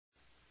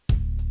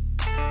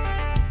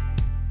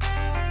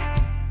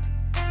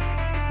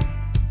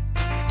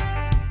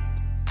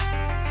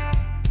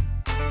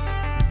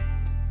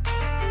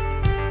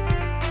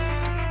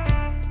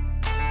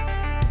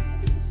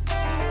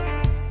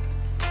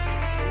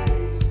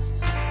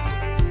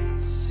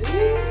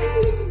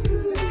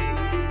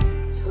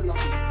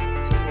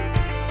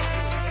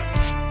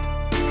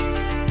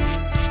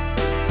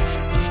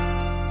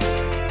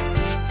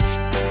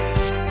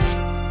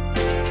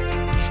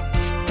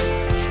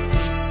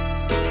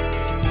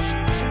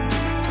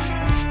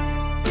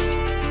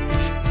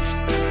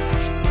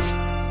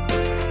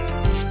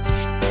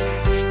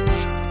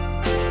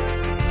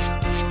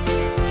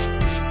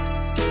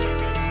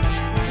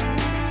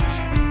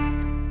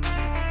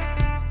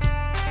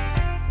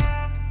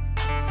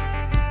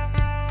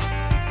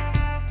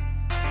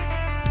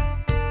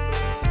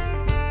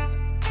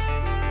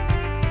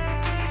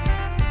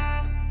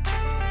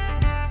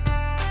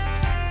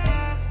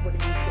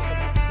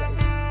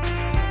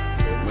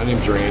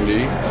name's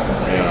Randy.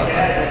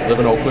 I live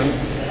in Oakland,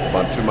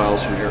 about 2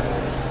 miles from here.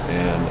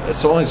 And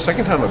it's only the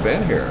second time I've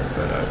been here,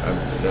 but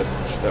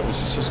that was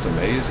just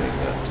amazing.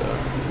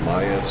 That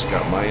Mayan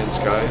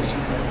skies.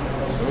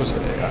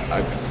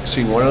 I've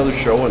seen one other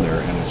show in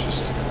there, and it's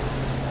just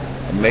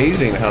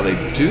amazing how they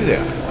do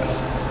that.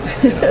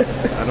 You know,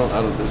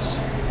 I don't. This,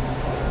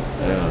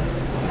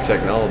 the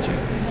technology.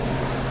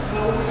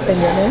 And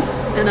your name?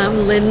 And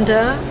I'm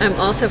Linda. I'm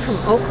also from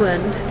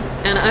Oakland,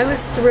 and I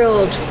was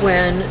thrilled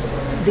when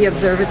the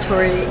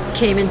observatory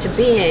came into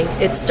being.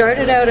 It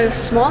started out as a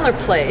smaller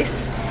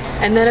place,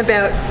 and then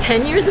about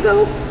 10 years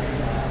ago,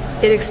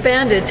 it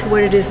expanded to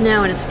what it is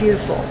now, and it's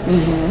beautiful.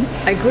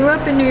 Mm-hmm. I grew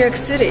up in New York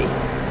City,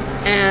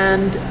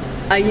 and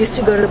I used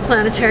to go to the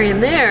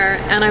planetarium there,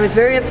 and I was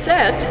very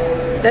upset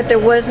that there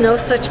was no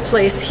such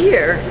place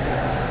here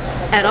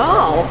at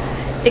all,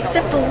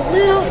 except the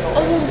little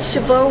old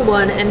Chabot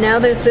one, and now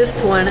there's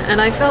this one,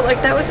 and I felt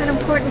like that was an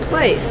important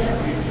place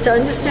to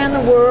understand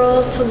the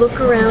world, to look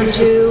around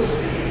you,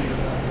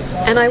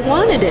 and I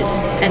wanted it,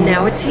 and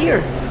now it's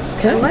here.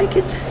 Okay. I like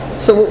it.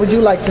 So what would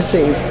you like to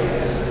see?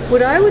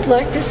 What I would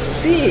like to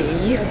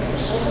see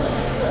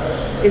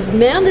is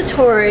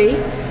mandatory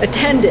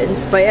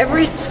attendance by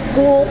every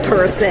school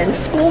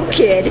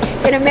kid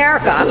in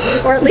America,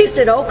 or at least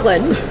in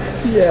Oakland.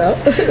 Yeah.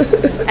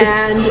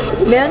 And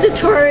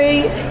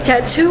mandatory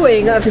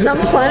tattooing of some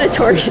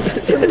planetary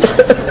symbol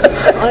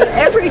on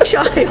every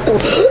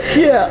child.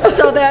 Yeah.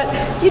 So that,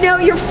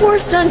 you're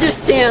forced to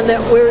understand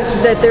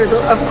that there's,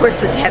 of course,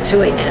 the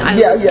tattooing. And I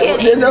was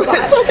kidding. No,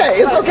 it's okay.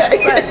 It's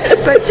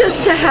okay. But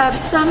just to have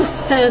some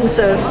sense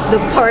of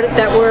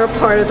that we're a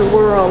part of the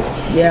world.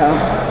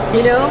 Yeah.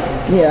 You know?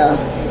 Yeah.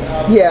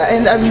 Yeah,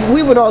 and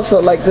we would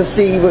also like to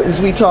see, as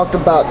we talked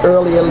about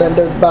earlier,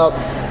 Linda, about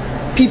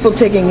people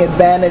taking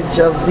advantage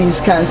of these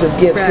kinds of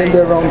gifts in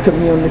their own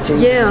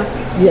communities.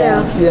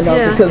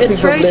 Because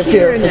people have lived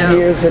here for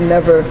years and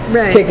never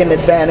taken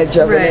advantage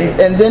of it.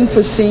 And then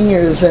for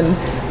seniors, and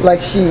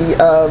like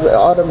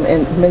Autumn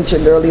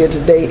mentioned earlier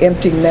today,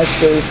 empty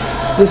nesters,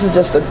 this is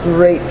just a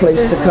great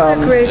place to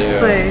come. This is a great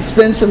place.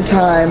 Spend some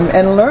time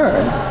and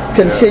learn.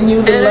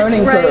 Continue the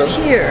learning curve. It's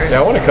right here. Yeah,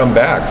 I want to come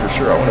back for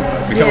sure. I want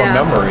to become a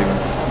member even.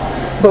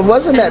 But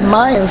wasn't that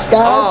Mayan skies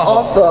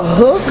off the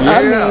hook? Yeah.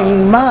 I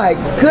mean, my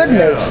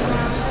goodness.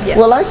 Yeah. Yes.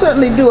 Well, I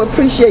certainly do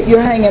appreciate your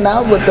hanging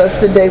out with us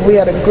today. We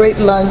had a great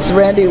lunch,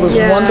 Randy. It was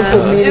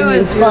wonderful meeting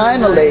you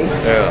finally.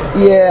 Nice.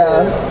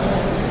 Yeah.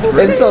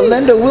 And so,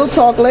 Linda, we'll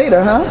talk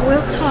later, huh?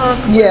 We'll talk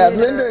Linda,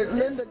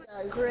 later.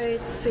 guys.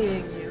 Great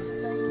seeing you.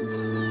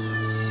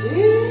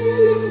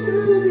 Sailing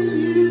through the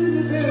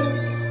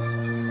universe.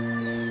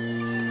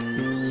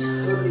 It's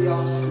totally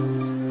awesome.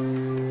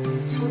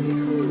 Totally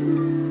cool.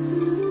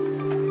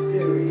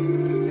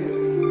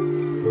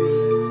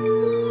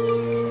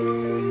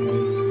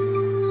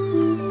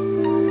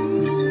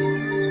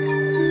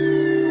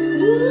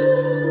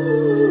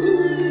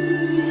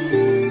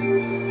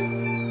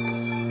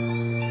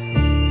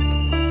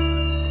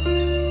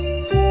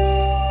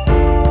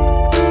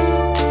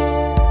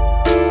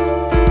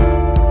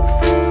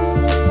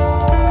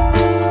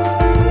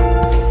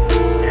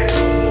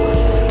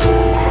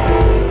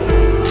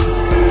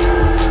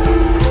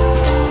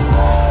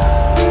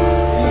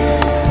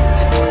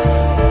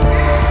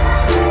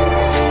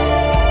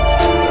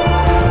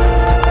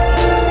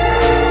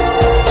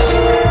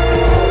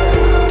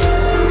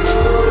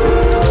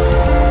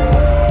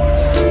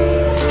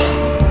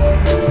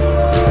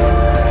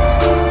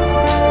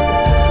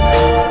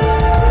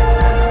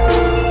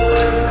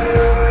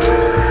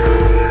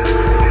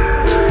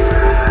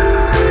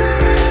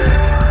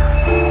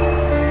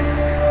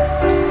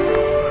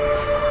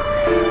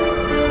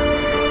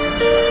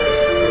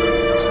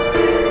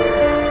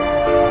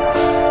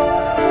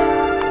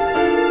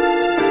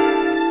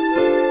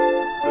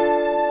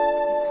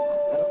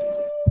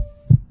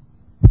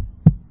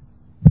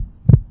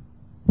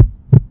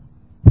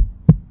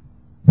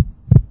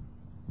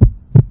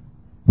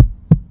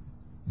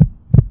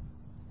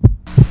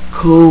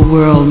 Cool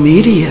World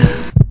Media.